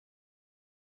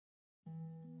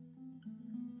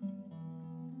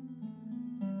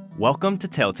Welcome to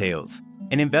Telltales,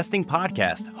 an investing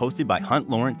podcast hosted by Hunt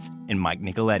Lawrence and Mike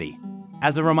Nicoletti.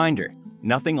 As a reminder,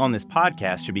 nothing on this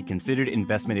podcast should be considered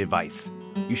investment advice.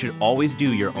 You should always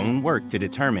do your own work to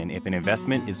determine if an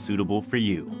investment is suitable for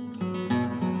you.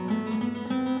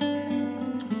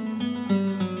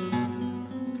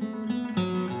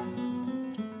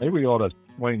 Maybe we ought to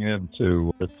swing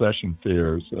into recession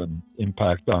fears and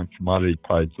impact on commodity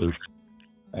prices.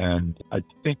 And I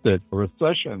think that a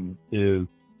recession is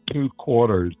 2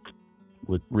 quarters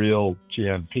with real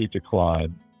GNP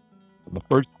decline. And the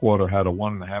first quarter had a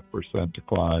 1.5%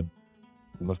 decline.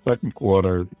 In the second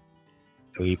quarter,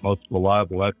 the most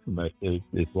reliable estimate is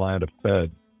Atlanta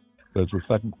Fed, says the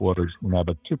second quarter is going to have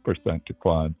a 2%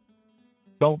 decline.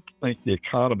 Don't think the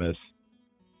economists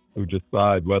who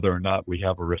decide whether or not we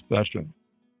have a recession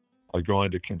are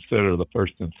going to consider the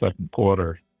first and second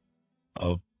quarter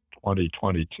of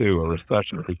 2022 a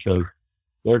recession, because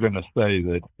they're going to say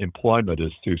that employment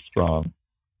is too strong.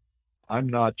 I'm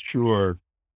not sure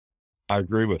I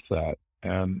agree with that.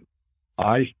 And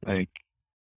I think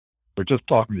we're just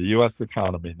talking the U.S.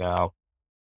 economy now.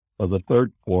 For the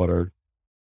third quarter,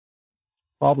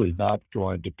 probably not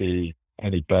going to be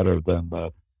any better than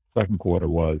the second quarter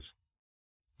was.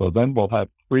 So then we'll have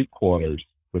 3 quarters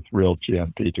with real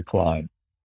GNP decline.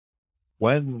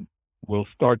 When we'll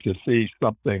start to see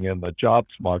something in the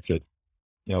jobs market,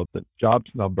 the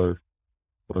jobs number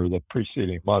for the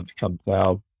preceding month comes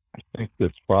out, I think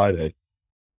this Friday.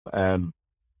 And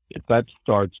if that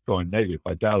starts going negative,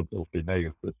 I doubt it'll be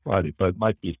negative this Friday, but it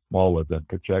might be smaller than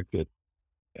projected.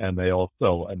 And they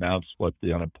also announce what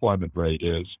the unemployment rate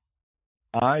is.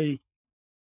 I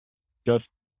just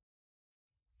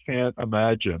can't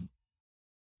imagine,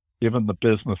 given the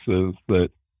businesses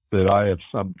that I have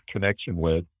some connection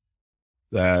with,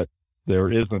 that there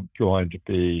isn't going to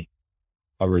be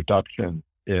a reduction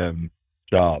in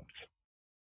jobs.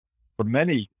 For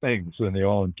many things in the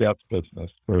oil and gas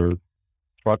business, for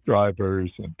truck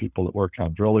drivers and people that work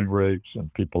on drilling rigs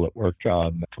and people that work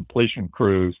on completion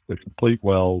crews to complete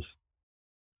wells,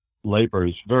 labor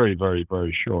is very, very,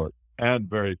 very short and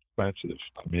very expensive.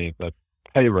 I mean, the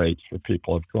pay rates for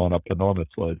people have gone up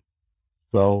enormously.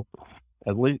 So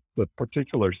at least the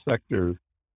particular sectors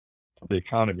of the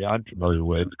economy I'm familiar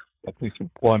with, I think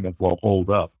employment will hold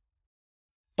up.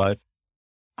 But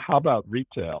how about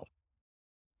retail?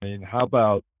 I mean, how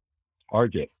about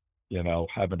Target,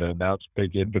 having to announce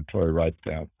big inventory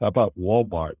write-downs? How about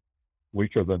Walmart,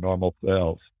 weaker than normal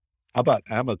sales? How about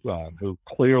Amazon, who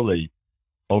clearly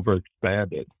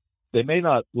overexpanded? They may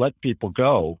not let people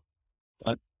go,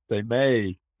 but they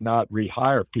may not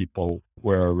rehire people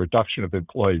where a reduction of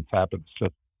employees happens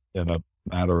just in a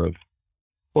matter of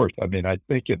course. I mean, I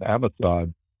think in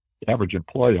Amazon, the average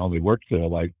employee only works there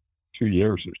like 2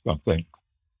 years or something.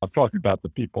 I'm talking about the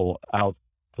people out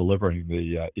delivering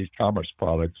the e-commerce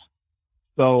products.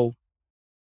 So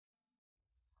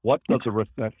what does a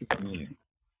recession mean?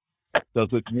 Does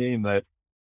it mean that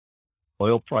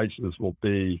oil prices will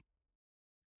be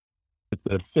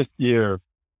the 5th year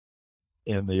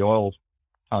in the oil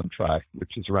contract,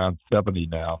 which is around 70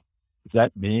 now? Does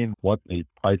that mean what the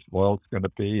price of oil is going to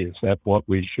be? Is that what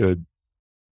we should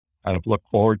kind of look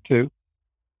forward to?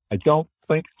 I don't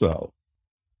think so.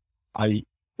 I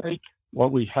think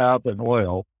what we have in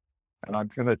oil, and I'm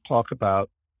going to talk about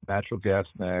natural gas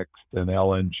next and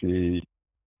LNG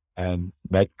and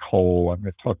met coal. I'm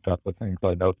going to talk about the things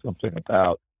I know something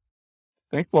about.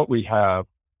 I think what we have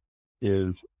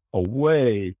is a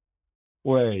way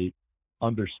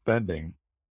underspending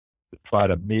to try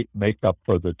to make up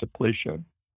for the depletion.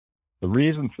 The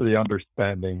reason for the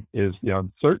underspending is the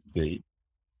uncertainty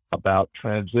about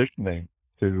transitioning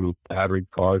to battery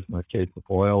cars in the case of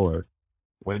oil, or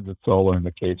wind and solar in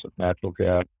the case of natural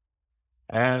gas,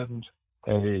 and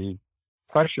a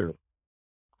pressure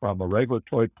from a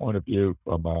regulatory point of view,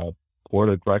 from a board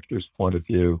of directors point of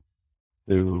view,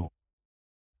 to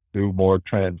do more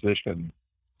transition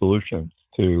solutions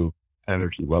to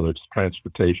energy, whether it's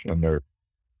transportation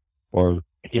or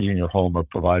heating your home or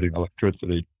providing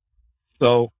electricity.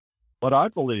 So what I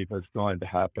believe is going to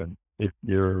happen if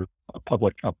you're a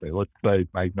public company, let's say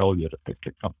Magnolia, to pick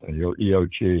a company, or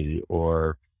EOG,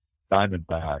 or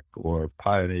Diamondback, or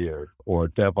Pioneer, or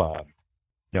Devon,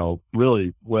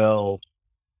 really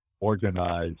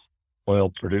well-organized oil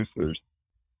producers,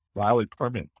 Riley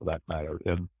Permian for that matter,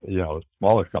 and, a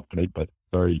smaller company, but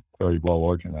very, very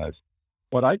well-organized.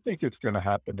 What I think is going to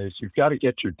happen is you've got to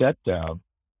get your debt down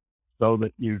so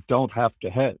that you don't have to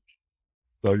hedge.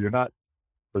 So you're not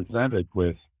presented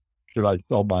with should I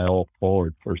sell my oil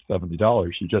forward for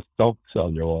 $70? You just don't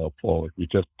sell your oil forward. You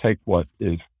just take what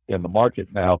is in the market.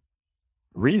 Now,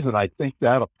 the reason I think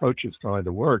that approach is going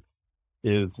to work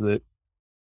is that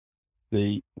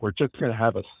we're just going to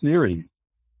have a series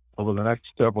over the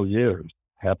next several years,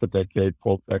 half a decade,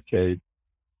 full decade,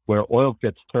 where oil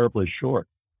gets terribly short.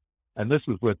 And this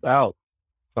is without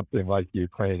something like the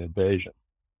Ukraine invasion.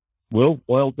 Will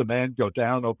oil demand go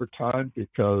down over time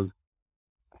because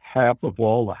half of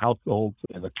all the households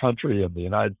in the country in the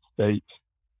United States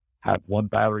have one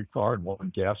battery car and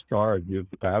one gas car and use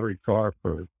the battery car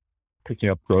for picking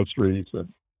up groceries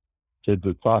and kids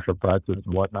at soccer practice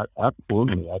and whatnot?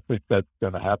 Absolutely. I think that's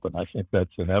going to happen. I think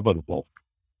that's inevitable.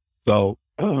 So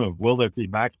will there be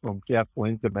maximum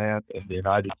gasoline demand in the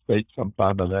United States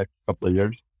sometime in the next couple of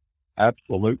years?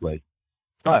 Absolutely.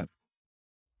 But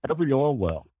every oil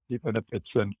well, even if it's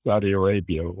in Saudi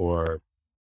Arabia or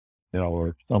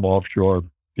some offshore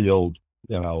field,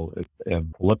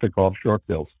 an prolific offshore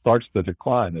field, starts to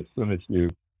decline as soon as you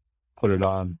put it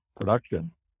on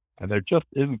production. And there just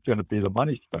isn't going to be the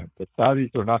money spent. The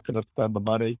Saudis are not going to spend the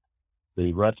money.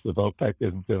 The rest of OPEC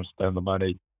isn't going to spend the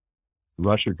money.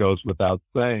 Russia goes without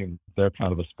saying. They're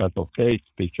kind of a special case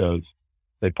because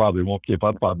they probably won't give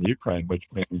up on Ukraine, which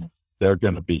means they're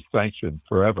going to be sanctioned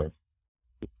forever.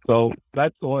 So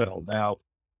that's oil. Now,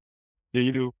 do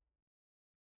you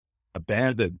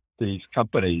abandon these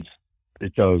companies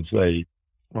because they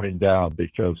went down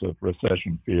because of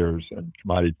recession fears and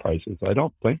commodity prices? I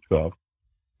don't think so.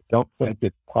 I don't think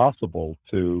it's possible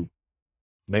to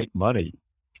make money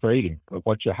trading. But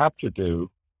what you have to do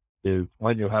is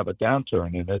when you have a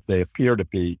downturn and that they appear to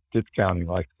be discounting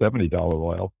like $70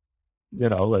 oil,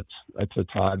 it's a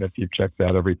time, if you checked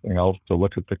out everything else, to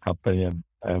look at the company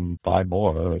and buy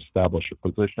more or establish a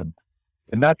position.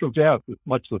 In natural gas, it's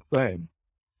much the same.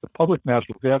 The public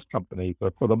natural gas companies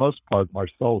are, for the most part,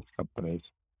 Marcellus companies.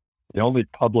 The only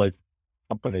public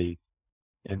companies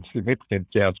in significant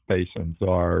gas basins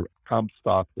are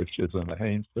Comstock, which is in the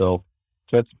Haynesville,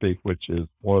 Chesapeake, which is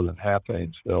more than half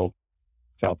Haynesville,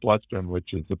 Southwestern,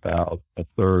 which is about a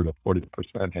third of 40%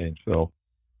 Haynesville.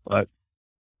 But,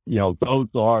 those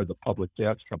are the public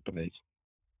gas companies.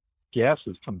 Gas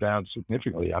has come down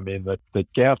significantly. I mean, the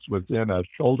gas was in a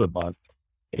shoulder month,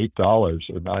 $8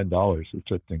 or $9. It's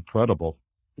just incredible.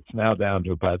 It's now down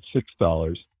to about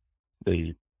 $6.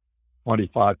 The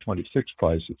 25, 26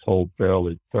 prices hold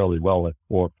fairly well at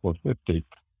 $4.50.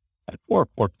 At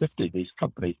 $4.50, these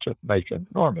companies just make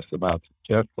enormous amounts of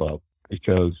cash flow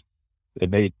because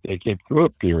they came through a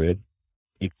period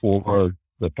before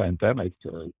the pandemic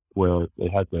where they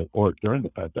had to, or during the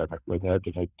pandemic, where they had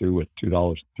to make do with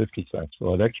 $2.50.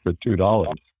 So an extra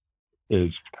 $2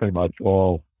 is pretty much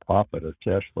all profit or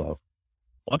cash flow.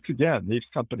 Once again, these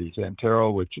companies,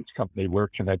 Antero, which is a company we're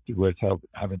connected with,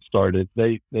 haven't started.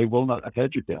 They will not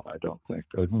hedge again, I don't think.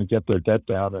 They're going to get their debt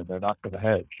down and they're not going to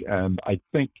hedge. And I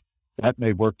think that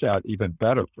may work out even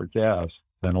better for gas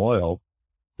than oil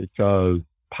because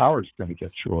power is going to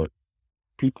get short.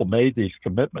 People made these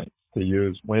commitments to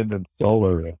use wind and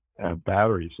solar and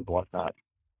batteries and whatnot.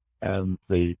 And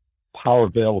the power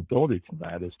availability from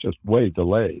that is just way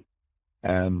delayed.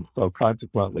 And so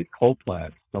consequently,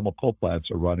 thermal coal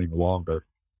plants are running longer.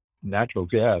 Natural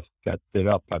gas got bid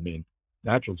up. I mean,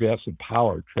 natural gas and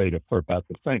power traded for about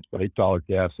the same. So $8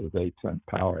 gas is 8-cent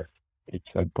power, 8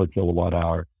 cents per kilowatt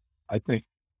hour. I think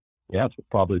gas will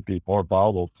probably be more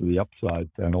volatile to the upside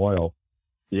than oil.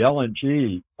 The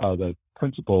LNG, the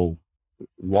principal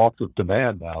loss of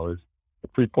demand now is the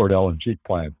Freeport LNG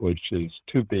plant, which is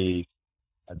 2 Bs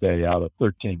a day out of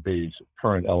 13 Bs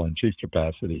current LNG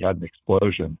capacity, had an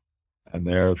explosion, and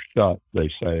they're shut, they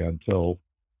say, until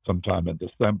sometime in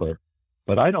December.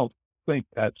 But I don't think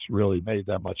that's really made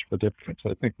that much of a difference.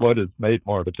 I think what has made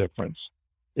more of a difference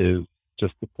is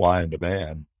just supply and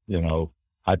demand.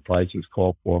 High prices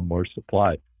call for more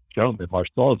supply. Generally,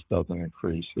 Marcellus doesn't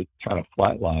increase. It kind of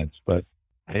flatlines, but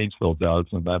Haynesville does,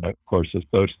 and then, of course,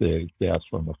 associated gas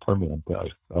from the Permian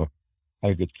does. So I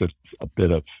think it's just a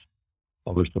bit of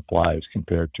oversupply as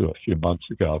compared to a few months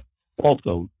ago.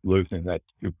 Also losing that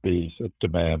 2 Bs of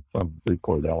demand from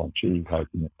Freeport LNG has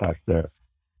an impact there.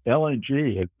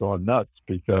 LNG has gone nuts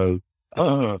because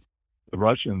the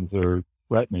Russians are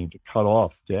threatening to cut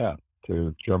off gas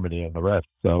to Germany and the rest.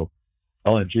 So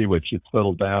LNG, which had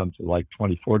settled down to like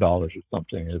 $24 or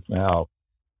something, is now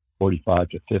 45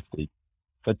 to 50.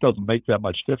 That doesn't make that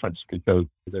much difference because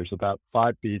there's about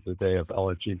 5 Bs a day of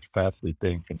LNG capacity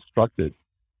being constructed.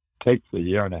 It takes a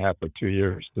year and a half or 2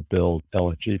 years to build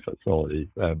LNG facilities,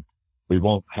 and we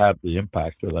won't have the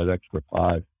impact of that extra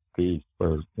 5 Bs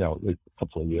for at least a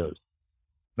couple of years.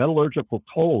 Metallurgical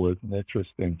coal is an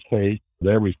interesting case.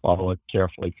 There we follow it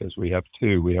carefully because we have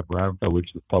two. We have Aramco,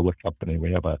 which is a public company.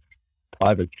 We have a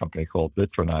private company called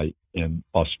Vitronite in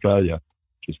Australia,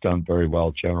 which has done very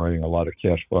well, generating a lot of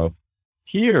cash flow.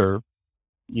 Here,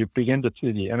 you begin to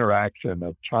see the interaction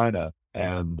of China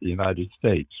and the United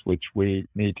States, which we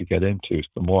need to get into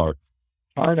some more.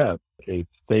 China is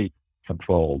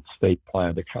state-controlled,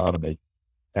 state-planned economy,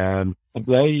 and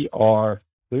they are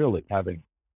clearly having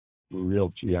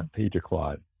real GNP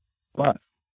decline. But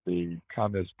the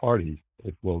Communist Party,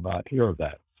 it will not hear of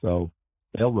that. So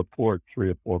they'll report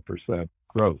 3 or 4%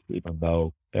 growth, even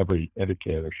though every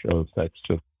indicator shows that's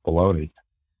just baloney.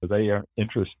 They are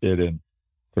interested in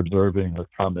preserving the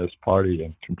Communist Party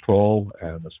in control,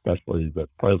 and especially the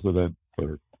president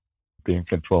for being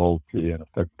controlled, be in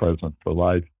effect president for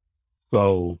life.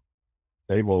 So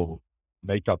they will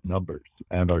make up numbers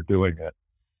and are doing it.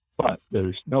 But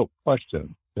there's no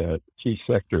question that key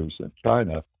sectors in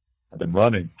China have been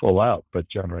running full out, but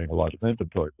generating a lot of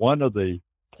inventory. One of the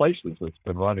places that's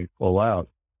been running full out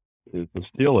is the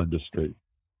steel industry.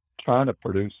 China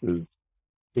produces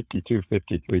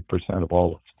 53% of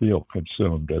all steel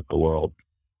consumed in the world.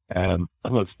 And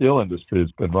the steel industry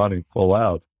has been running full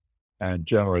out and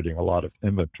generating a lot of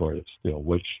inventory of steel,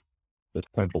 which the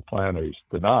central planners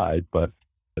denied, but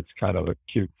it's kind of a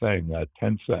cute thing that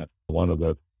Tencent, one of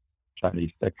the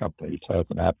Chinese tech companies, has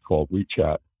an app called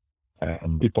WeChat.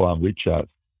 And people on WeChat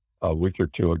a week or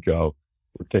two ago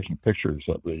were taking pictures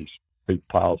of these big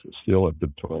piles of steel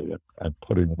inventory and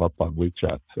putting them up on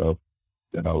WeChat. So,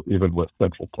 even with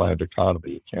central planned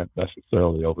economy, you can't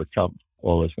necessarily overcome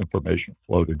all this information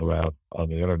floating around on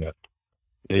the internet.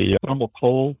 The thermal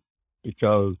coal,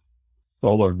 because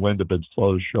solar and wind have been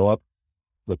slow to show up,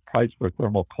 the price for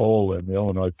thermal coal in the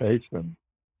Illinois Basin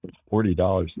was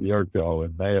 $40 a year ago.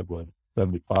 In May, it was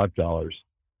 $75.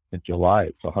 In July,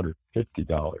 it's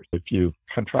 $150. If you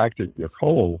contracted your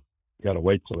coal, you got to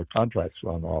wait till the contracts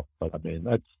run off. But I mean,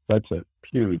 that's a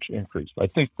huge increase. I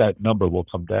think that number will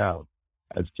come down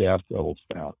as gas settles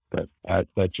down. But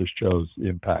that just shows the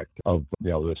impact of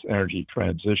this energy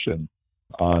transition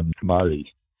on commodities.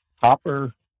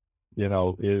 Copper,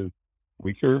 is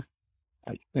weaker.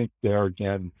 I think there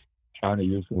again, China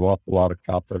uses an awful lot of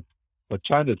copper. What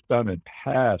China's done in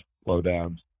past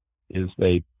slowdowns is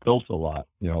they built a lot,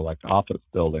 like office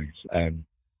buildings and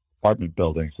apartment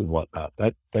buildings and whatnot.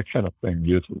 That kind of thing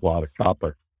uses a lot of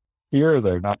copper. Here,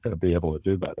 they're not going to be able to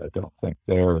do that. I don't think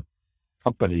their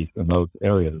companies in those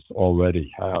areas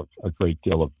already have a great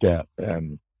deal of debt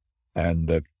and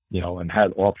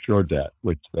had offshore debt,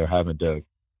 which they're having to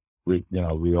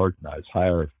reorganize,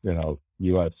 hire,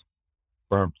 U.S.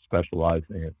 firms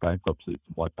specializing in bankruptcies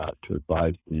and whatnot to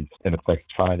advise these, in effect,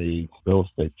 Chinese real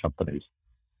estate companies.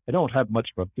 I don't have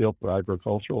much of a feel for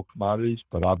agricultural commodities,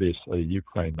 but obviously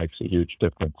Ukraine makes a huge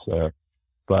difference there.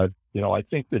 But, I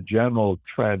think the general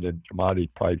trend in commodity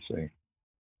pricing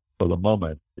for the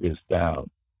moment is down,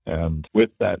 and with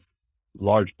that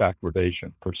large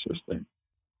backwardation persisting.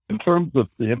 In terms of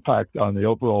the impact on the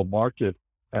overall market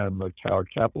and the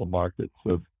capital markets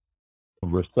of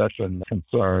recession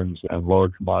concerns and lower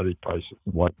commodity prices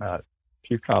and whatnot, a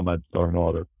few comments are in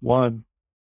order. One,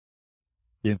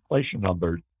 the inflation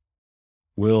numbers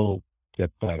will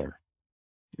get better.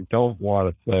 You don't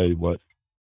want to say what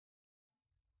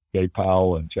Jay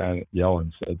Powell and Janet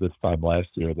Yellen said this time last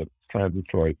year that it's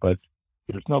transitory, but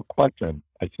there's no question,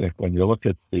 I think, when you look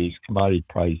at these commodity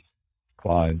price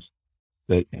declines,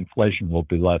 that inflation will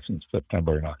be less in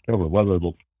September and October. Whether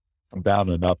it'll come down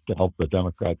enough to help the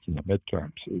Democrats in the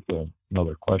midterms is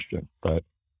another question, but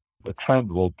the trend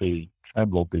will be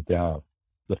down.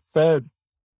 The Fed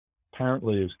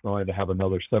apparently is going to have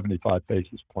another 75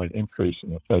 basis point increase in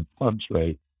the Fed funds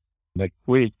rate next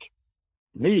week.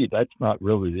 To me, that's not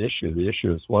really the issue. The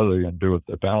issue is what are they going to do with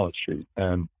their balance sheet?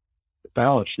 And the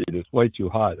balance sheet is way too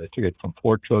high. They took it from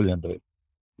 $4 trillion to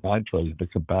 $9 trillion to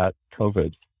combat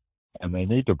COVID, and they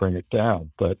need to bring it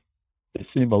down. But they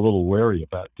seem a little wary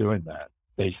about doing that.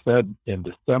 They said in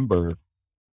December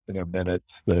in their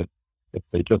minutes that if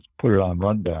they just put it on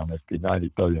rundown, it'd be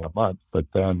 $90 billion a month. But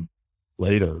then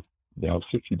later,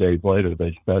 60 days later,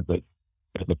 they said that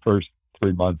in the first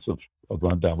 3 months of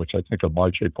rundown, which I think are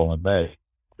March, April, and May,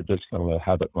 they're just going to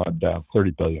have it run down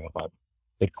 $30 billion a month.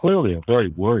 They clearly are very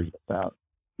worried about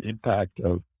the impact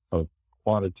of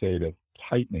quantitative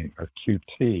tightening, or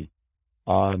QT,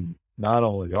 on not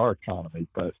only our economy,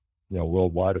 but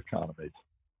worldwide economies.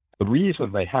 The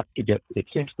reason they have to get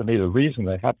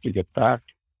back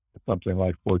to something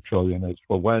like $4 trillion is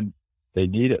for when they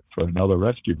need it for another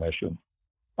rescue mission.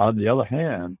 On the other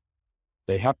hand,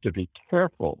 they have to be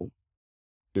careful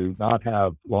to not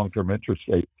have long-term interest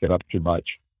rates get up too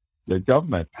much. The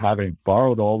government, having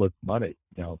borrowed all this money,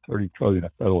 $30 trillion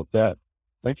of federal debt,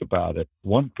 think about it,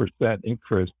 1%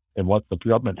 increase in what the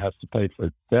government has to pay for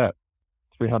its debt,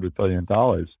 $300 billion.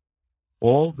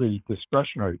 All the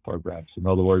discretionary programs, in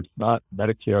other words, not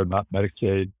Medicare, not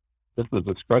Medicaid, this is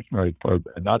a discretionary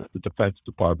program, not the Defense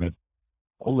Department,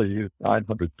 only use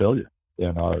 $900 billion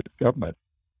in our government.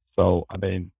 So,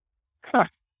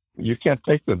 you can't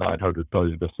take the $900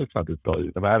 billion to $600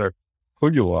 billion, no matter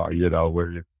who you are,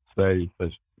 where you say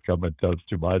the government does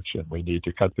too much and we need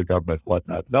to cut the government,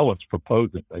 whatnot. No one's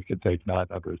proposing they can take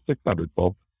 900, 600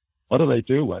 billion. What do they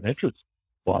do when interest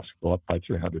costs go up by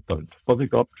 300 billion? Well, they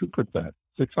go up 2%,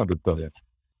 600 billion.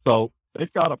 So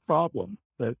they've got a problem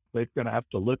that they're going to have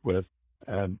to live with.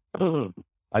 And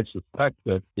I suspect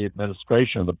that the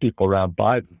administration, the people around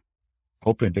Biden,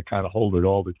 hoping to kind of hold it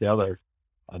all together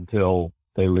until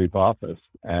they leave office.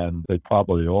 And they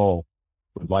probably all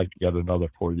would like to get another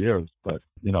 4 years. But,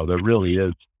 there really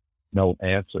is no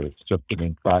answer. It's just an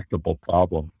intractable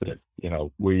problem that,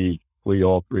 we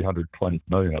all 320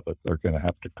 million of us are going to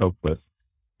have to cope with.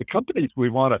 The companies we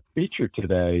want to feature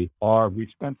today we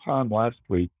spent time last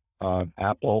week on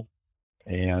Apple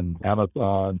and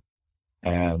Amazon,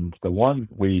 and the one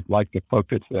we'd like to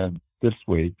focus in this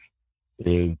week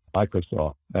is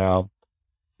Microsoft. Now,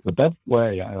 the best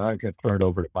way, and I can turn it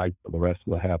over to Mike for the rest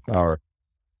of the half hour,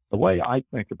 the way I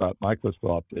think about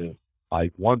Microsoft is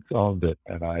I once owned it,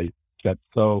 and I get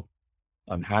so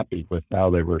unhappy with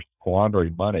how they were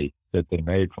squandering money that they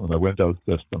made from the Windows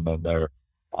system and their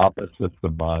Office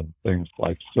system on things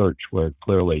like search, where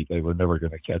clearly they were never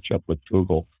going to catch up with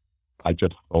Google. I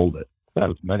just sold it. That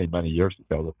was many, many years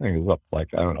ago. The thing is up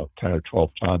 10 or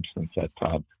 12 times since that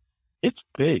time. It's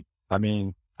big.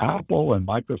 Apple and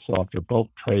Microsoft are both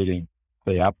trading,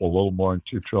 say Apple a little more than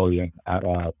 $2 trillion,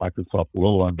 Microsoft a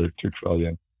little under $2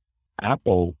 trillion.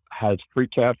 Apple has free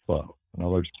cash flow. In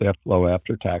other words, cash flow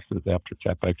after taxes, after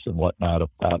CapEx and whatnot,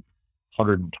 about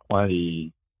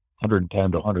 110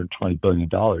 to $120 billion.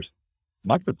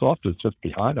 Microsoft is just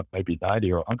behind them, maybe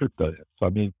 90 or 100 billion. So,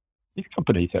 these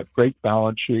companies have great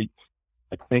balance sheets.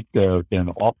 I think they're in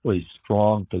an awfully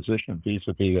strong position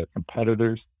vis-a-vis their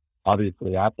competitors.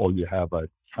 Obviously, Apple, you have a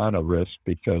ton of risk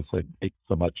because they make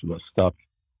so much of the stuff,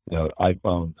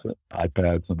 iPhones,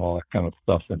 iPads, and all that kind of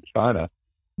stuff in China.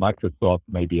 Microsoft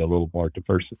may be a little more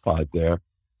diversified there,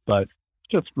 but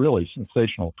just really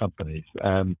sensational companies.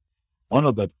 And one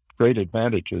of the great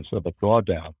advantages of a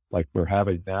drawdown like we're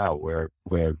having now, where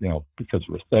because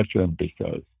of recession,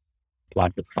 because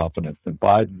lack of confidence in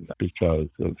Biden, because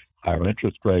of higher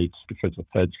interest rates, because the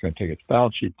Fed's going to take its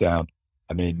balance sheet down.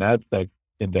 NASDAQ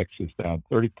index is down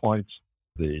 30 points.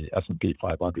 The S&P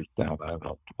 500 is down,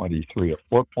 23 or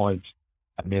 4 points.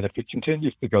 If it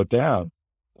continues to go down,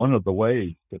 one of the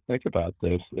ways to think about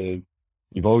this is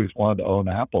you've always wanted to own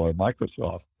Apple or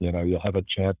Microsoft. You'll have a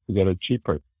chance to get it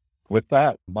cheaper. With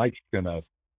that, Mike's going to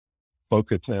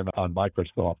focus in on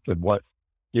Microsoft and what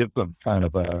gives them kind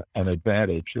of an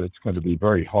advantage that's going to be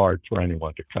very hard for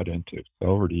anyone to cut into. So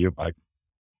over to you, Mike.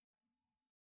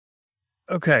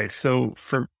 Okay, so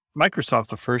for Microsoft,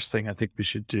 the first thing I think we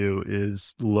should do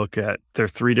is look at their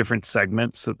 3 different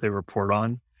segments that they report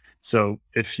on. So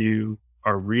if you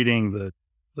are reading the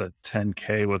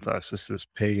 10K with us, this is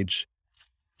page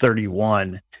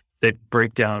 31, they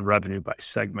break down revenue by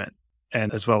segment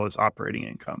and as well as operating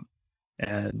income.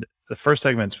 And the first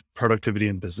segment is productivity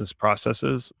and business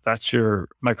processes. That's your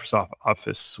Microsoft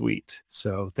Office suite.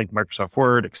 So think Microsoft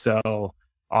Word, Excel,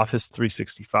 Office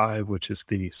 365, which is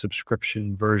the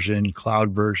subscription version,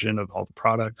 cloud version of all the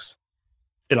products.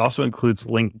 It also includes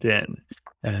LinkedIn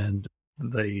and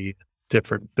the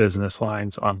different business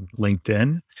lines on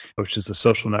LinkedIn, which is a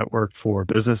social network for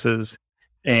businesses.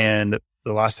 And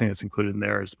the last thing that's included in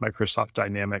there is Microsoft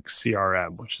Dynamics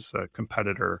CRM, which is a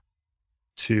competitor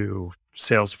to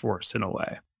Salesforce in a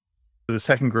way. The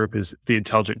second group is the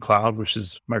Intelligent Cloud, which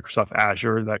is Microsoft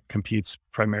Azure that competes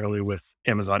primarily with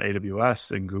Amazon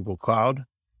AWS and Google Cloud.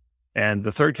 And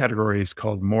the third category is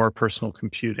called More Personal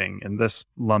Computing. And this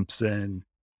lumps in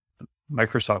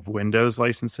Microsoft Windows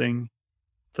licensing,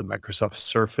 the Microsoft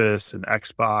Surface and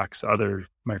Xbox, other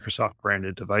Microsoft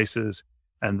branded devices.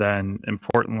 And then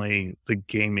importantly, the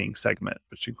gaming segment,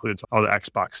 which includes all the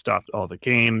Xbox stuff, all the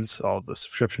games, all the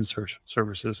subscription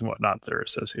services and whatnot that are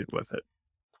associated with it.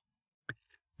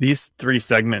 These 3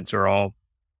 segments are all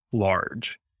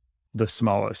large, the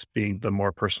smallest being the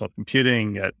More Personal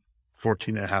Computing at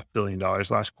 $14.5 billion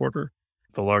last quarter,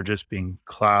 the largest being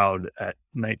cloud at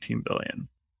 $19 billion.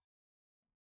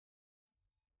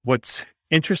 What's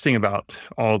interesting about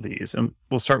all these, and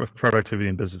we'll start with productivity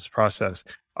and business process,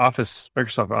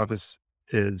 Microsoft Office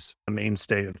is a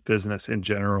mainstay of business in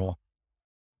general,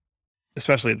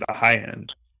 especially at the high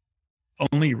end.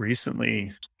 Only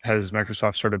recently has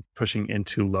Microsoft started pushing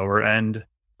into lower end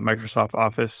Microsoft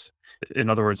Office. In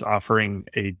other words, offering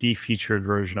a defeatured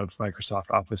version of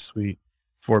Microsoft Office Suite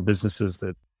for businesses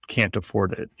that can't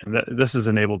afford it. And this has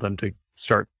enabled them to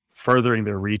start furthering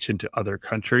their reach into other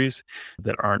countries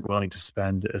that aren't willing to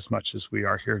spend as much as we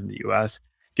are here in the US.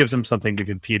 Gives them something to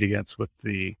compete against with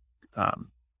the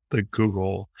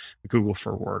Google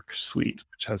for Work suite,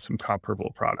 which has some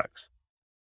comparable products.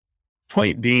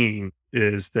 Point being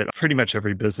is that pretty much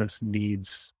every business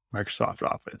needs Microsoft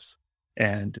Office.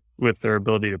 And with their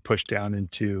ability to push down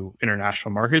into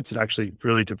international markets, it actually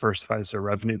really diversifies their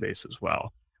revenue base as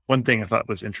well. One thing I thought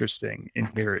was interesting in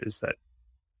here is that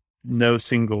no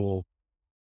single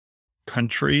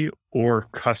country or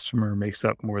customer makes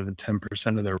up more than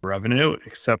 10% of their revenue,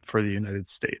 except for the United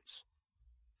States.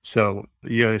 So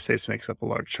the United States makes up a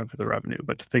large chunk of the revenue,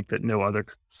 but to think that no other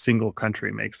single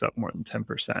country makes up more than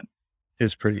 10%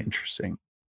 is pretty interesting.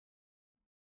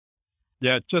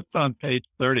 Yeah, just on page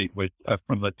 30, which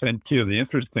from the 10Q, the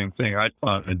interesting thing I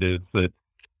found is that,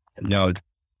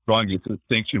 drawing a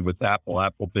distinction with Apple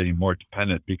being more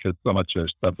dependent because so much of their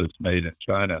stuff is made in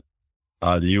China.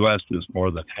 The U.S. is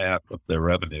more than half of their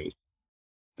revenues.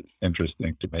 It's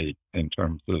interesting to me in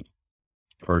terms of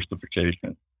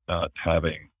diversification,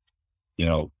 having,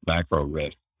 macro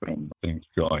risk from things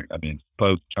going. I mean,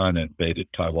 suppose China invaded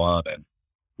Taiwan and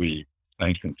we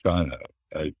sanctioned China.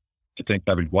 I think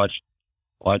having watched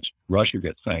Russia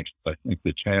get sanctioned, I think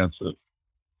the chance of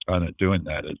China doing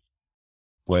that is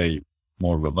way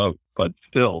more remote. But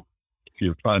still, if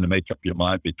you're trying to make up your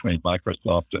mind between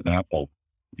Microsoft and Apple,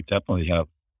 you definitely have,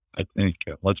 I think,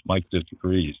 unless Mike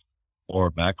disagrees,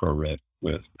 more macro risk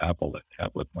with Apple than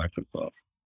have with Microsoft.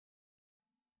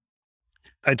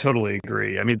 I totally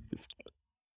agree. I mean,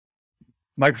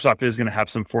 Microsoft is going to have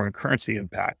some foreign currency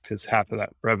impact because half of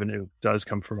that revenue does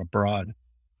come from abroad,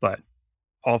 but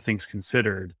all things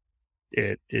considered,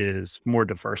 it is more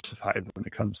diversified when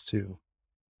it comes to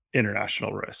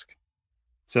international risk.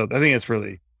 So I think it's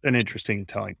really an interesting and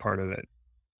telling part of it.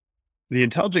 The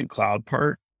intelligent cloud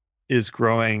part is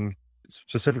growing,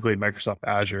 specifically Microsoft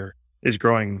Azure is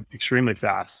growing extremely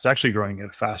fast. It's actually growing at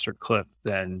a faster clip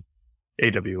than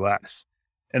AWS.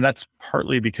 And that's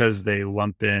partly because they're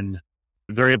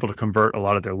able to convert a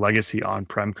lot of their legacy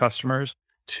on-prem customers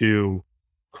to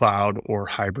cloud or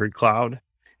hybrid cloud.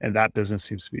 And that business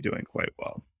seems to be doing quite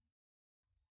well.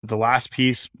 The last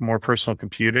piece, more personal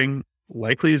computing,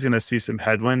 likely is going to see some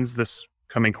headwinds this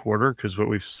coming quarter because what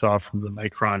we saw from the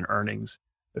Micron earnings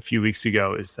a few weeks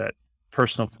ago is that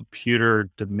personal computer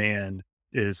demand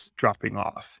is dropping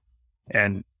off.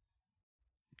 And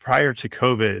prior to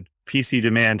COVID, PC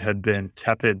demand had been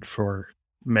tepid for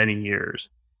many years.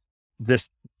 This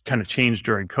kind of changed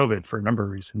during COVID for a number of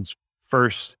reasons.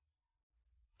 First,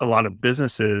 a lot of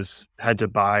businesses had to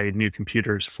buy new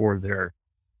computers for their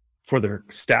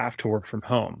staff to work from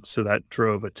home. So that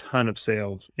drove a ton of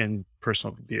sales in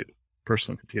personal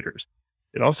computers.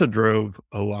 It also drove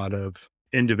a lot of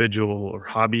individual or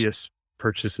hobbyist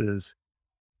purchases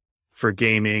for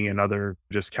gaming and other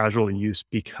just casual use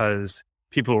because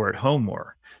people were at home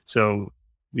more. So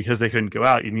because they couldn't go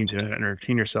out, you need to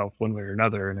entertain yourself one way or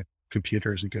another, and a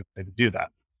computer is a good way to do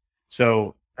that.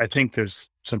 So I think there's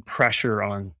some pressure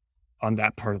on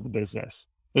that part of the business.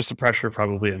 There's some pressure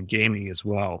probably on gaming as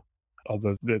well,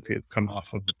 although they've come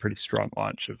off of a pretty strong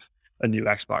launch of a new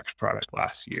Xbox product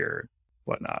last year and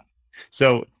whatnot.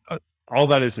 So all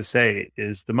that is to say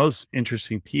is the most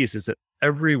interesting piece is that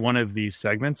every one of these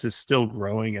segments is still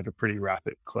growing at a pretty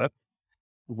rapid clip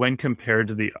when compared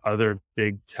to the other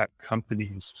big tech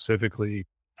companies, specifically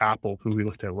Apple, who we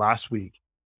looked at last week.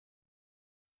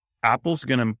 Apple's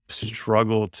going to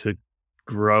struggle to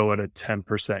grow at a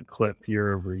 10% clip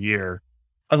year over year,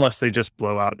 unless they just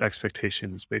blow out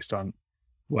expectations based on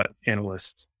what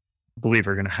analysts believe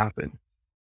are going to happen.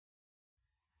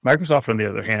 Microsoft, on the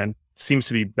other hand, seems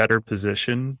to be better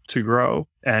positioned to grow.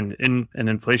 And in an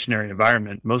inflationary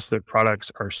environment, most of their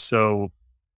products are so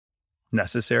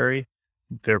necessary.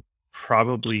 They're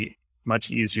probably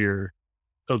much easier.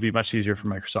 It'll be much easier for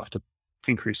Microsoft to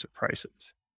increase their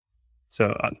prices.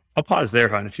 So I'll pause there,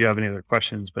 Hunt, if you have any other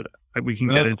questions, but we can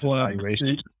get into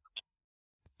valuation.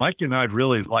 Mike and I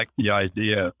really like the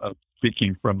idea of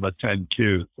speaking from the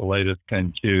 10Qs, the latest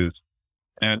 10Qs.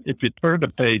 And if you turn to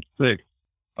page 6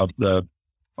 of the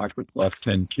Microsoft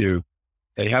 10Q,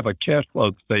 they have a cash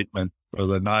flow statement for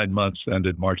the 9 months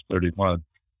ended March 31.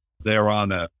 They're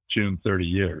on a June 30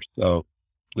 year. So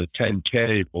the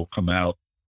 10K will come out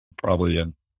probably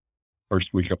in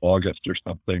first week of August or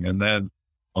something. And then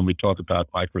when we talk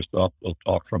about Microsoft, we'll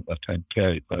talk from the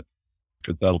 10K, but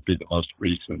because that'll be the most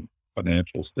recent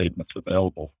financial statements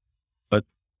available. But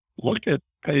look at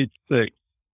page 6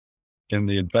 in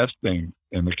the investing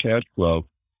in the cash flow.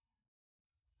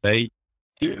 They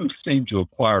do seem to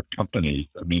acquire companies.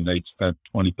 I mean, they spent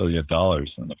 $20 billion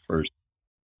in the first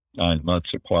 9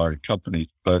 months acquiring companies,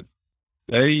 but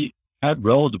they had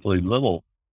relatively little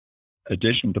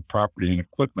addition to property and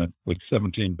equipment with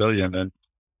 $17 billion. And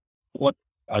what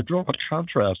I draw a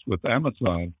contrast with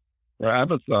Amazon, where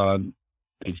Amazon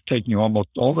is taking almost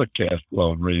all the cash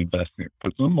flow and reinvesting it.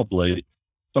 Presumably,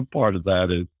 some part of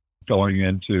that is going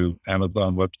into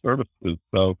Amazon Web Services.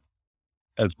 So,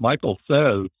 as Michael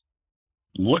says,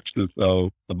 looks as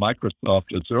though the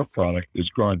Microsoft Azure product is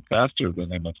growing faster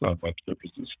than Amazon Web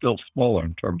Services, still smaller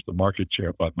in terms of market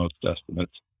share by most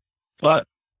estimates, but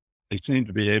they seem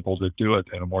to be able to do it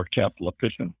in a more capital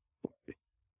efficient way,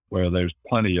 where there's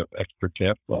plenty of extra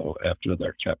cash flow after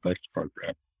their CapEx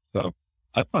program. So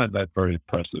I find that very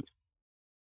impressive.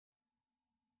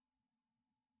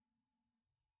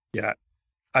 Yeah,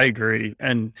 I agree.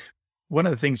 And one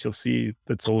of the things you'll see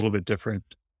that's a little bit different,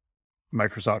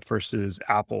 Microsoft versus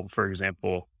Apple, for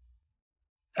example,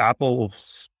 Apple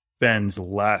spends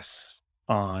less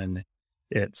on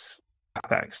its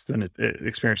CapEx than it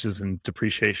experiences in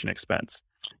depreciation expense.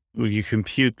 When you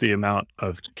compute the amount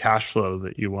of cash flow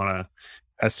that you want to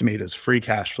estimate as free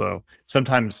cash flow,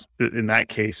 sometimes in that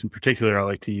case in particular, I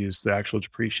like to use the actual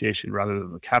depreciation rather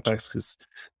than the CapEx, because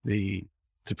the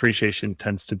depreciation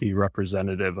tends to be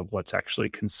representative of what's actually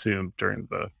consumed during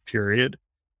the period.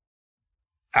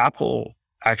 Apple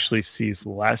actually sees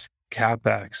less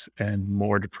CapEx and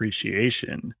more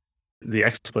depreciation. The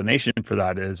explanation for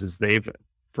that is they've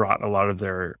brought a lot of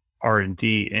their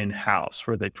R&D in-house,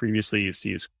 where they previously used to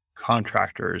use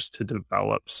contractors to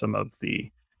develop some of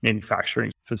the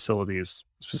manufacturing facilities,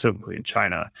 specifically in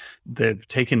China. They've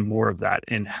taken more of that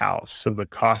in-house, so the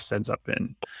cost ends up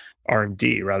in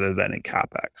R&D rather than in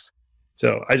CapEx.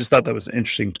 So I just thought that was an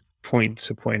interesting point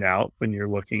to point out when you're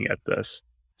looking at this,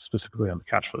 specifically on the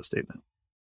cash flow statement.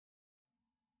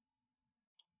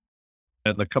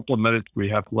 In the couple of minutes we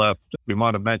have left, we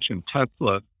want to mention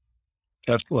Tesla.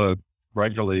 Tesla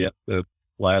regularly at the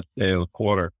last day of the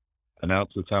quarter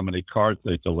announces how many cars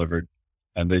they delivered,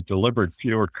 and they delivered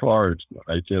fewer cars than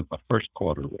they did in the first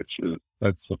quarter,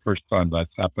 that's the first time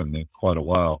that's happened in quite a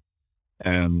while.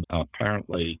 And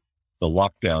apparently the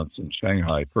lockdowns in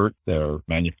Shanghai hurt their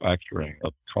manufacturing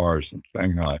of cars in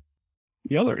Shanghai.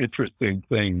 The other interesting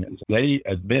thing is they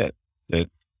admit that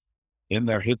in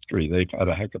their history, they've had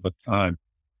a heck of a time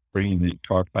bringing these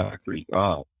car factories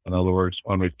on. In other words,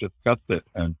 when we've discussed it,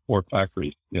 and 4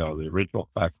 factories, the original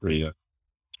factory in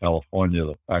California,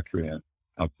 the factory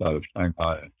outside of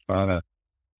Shanghai in China,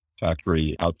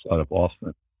 factory outside of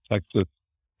Austin, Texas,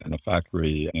 and a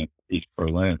factory in East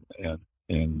Berlin and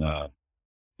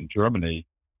in Germany,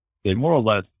 they more or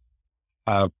less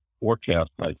have forecasts,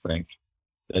 I think,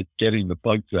 at getting the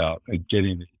bugs out and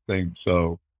getting these things.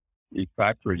 So these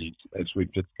factories, as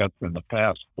we've discussed in the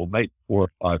past, will make 400,000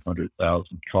 or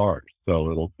 500,000 cars. So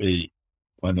it'll be,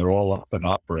 when they're all up and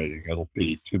operating, it'll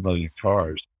be 2 million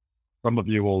cars. Some of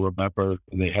you will remember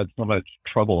they had so much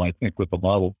trouble, I think, with the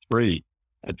Model 3.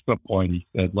 At some point, he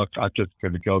said, look, I'm just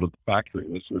going to go to the factory.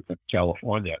 This was in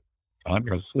California. I'm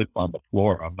going to sleep on the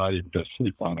floor. I'm not even going to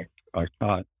sleep on a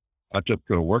cot. I'm just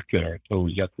going to work there until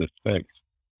we get this fixed.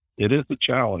 It is a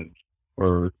challenge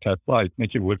for Tesla. I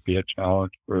think it would be a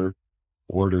challenge for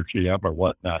Ford or GM or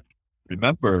whatnot.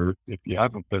 Remember, if you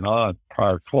haven't been on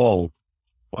prior calls,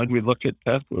 when we look at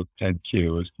Tesla's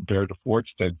 10Q as compared to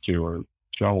Ford's 10Q or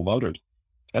General Motors,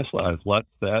 Tesla has less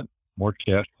debt, more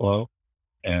cash flow,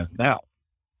 and now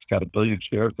it's got 1 billion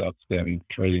shares outstanding,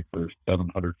 trading for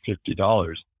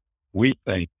 $750. We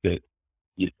think that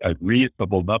a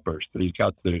reasonable number, so you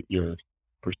got your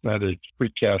percentage free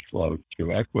cash flow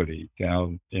to equity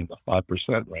down in the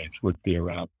 5% range, would be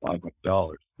around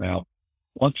 $500. Now,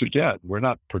 once again, we're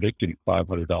not predicting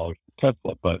 $500 for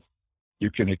Tesla, but you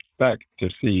can expect to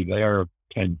see their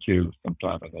 10Q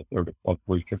sometime in the third or fourth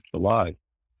week of July.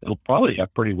 It'll probably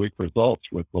have pretty weak results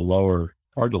with the lower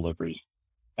car deliveries.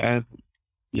 And,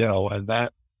 and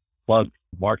that plus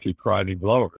market grinding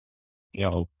lower,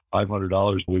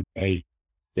 $500 we may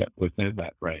get within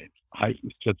that range. I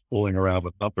was just fooling around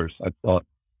with numbers. I thought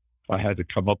if I had to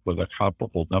come up with a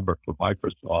comparable number for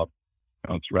Microsoft,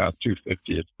 it's around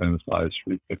 250, it's been as high as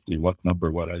 350. What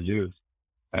number would I use?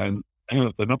 And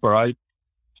the number I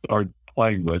started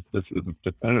playing with, this isn't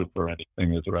definitive or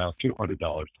anything, is around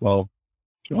 $200. Well,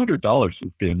 $200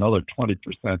 would be another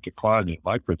 20% decline in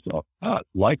Microsoft. Not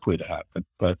likely to happen,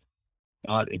 but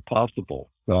not impossible.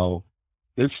 So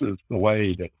this is the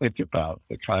way to think about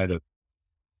the kind of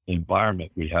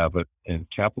environment we have in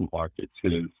capital markets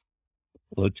is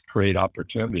let's create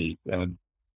opportunities. And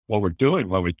what we're doing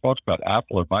when we talk about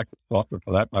Apple or Microsoft, or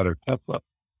for that matter, Tesla,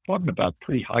 talking about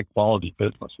pretty high quality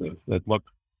businesses that look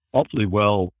awfully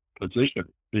well positioned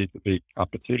vis-a-vis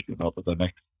competition over the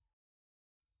next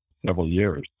several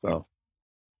years. So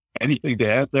anything to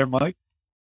add there, Mike?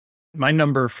 My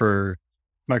number for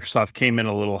Microsoft came in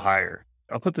a little higher.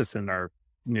 I'll put this in our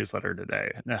newsletter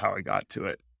today and how I got to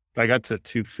it. But I got to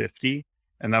 250,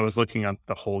 and I was looking at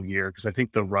the whole year because I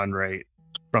think the run rate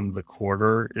from the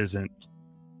quarter isn't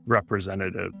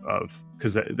representative of,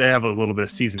 because they have a little bit of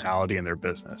seasonality in their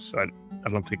business. So I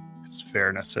don't think it's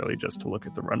fair necessarily just to look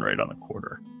at the run rate on the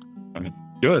quarter.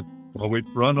 Good. Well, we've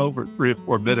run over 3 or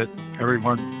 4 minutes.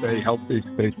 Everyone stay healthy,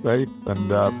 stay safe, and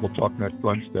we'll talk next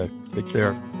Wednesday. Take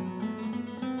care.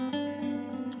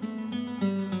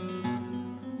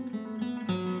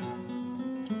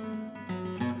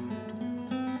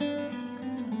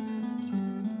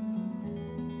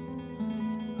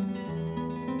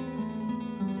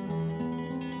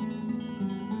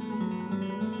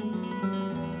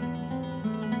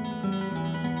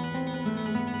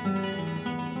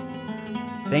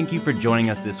 Thank you for joining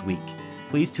us this week.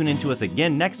 Please tune in to us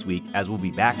again next week as we'll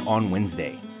be back on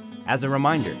Wednesday. As a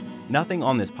reminder, nothing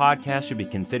on this podcast should be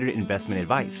considered investment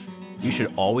advice. You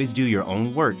should always do your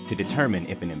own work to determine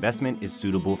if an investment is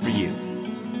suitable for you.